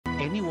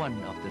Any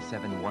one of the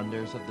 7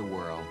 wonders of the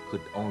world could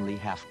only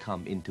have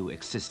come into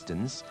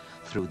existence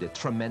through the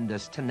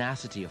tremendous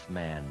tenacity of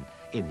man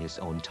in his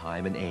own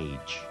time and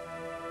age.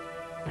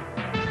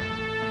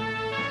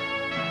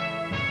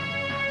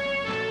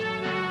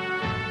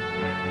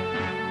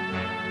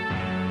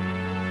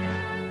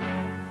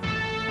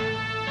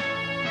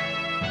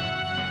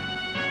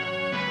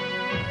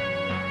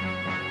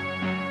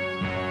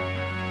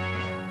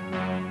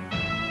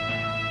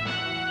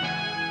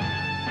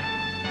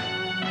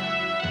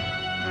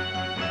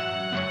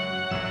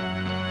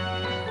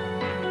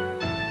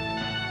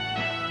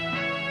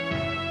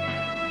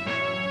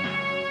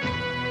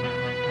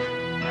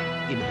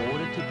 In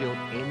order to build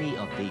any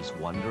of these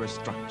wondrous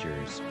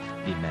structures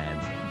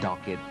demands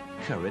dogged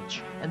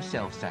courage and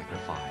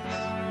self-sacrifice.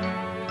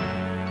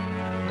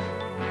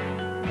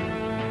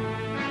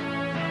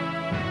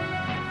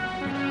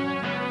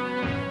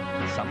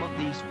 Some of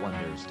these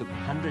wonders took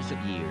hundreds of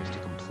years to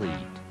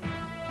complete.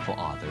 For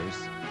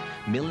others,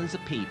 millions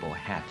of people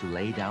had to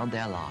lay down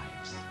their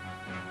lives.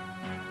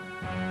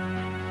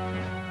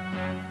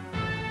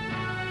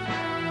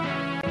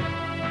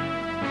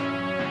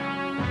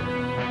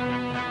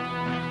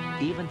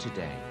 Even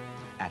today,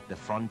 at the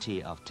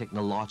frontier of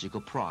technological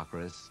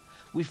progress,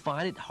 we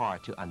find it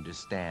hard to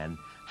understand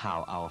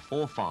how our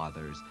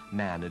forefathers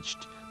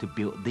managed to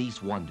build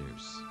these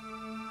wonders.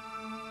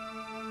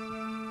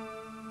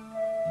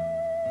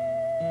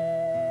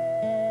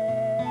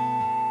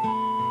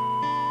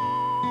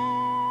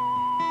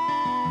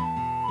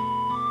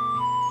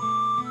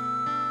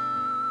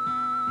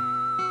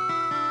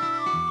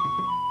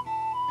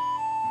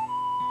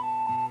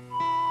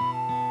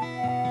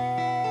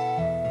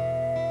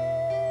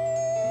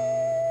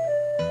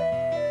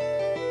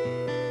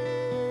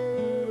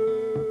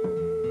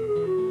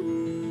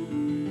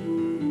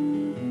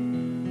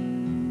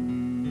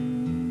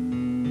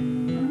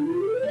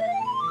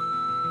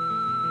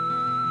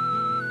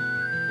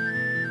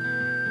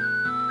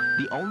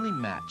 The only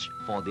match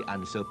for the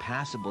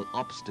unsurpassable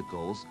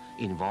obstacles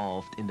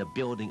involved in the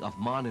building of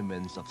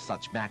monuments of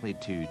such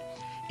magnitude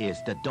is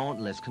the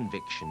dauntless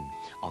conviction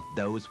of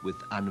those with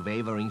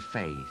unwavering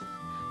faith.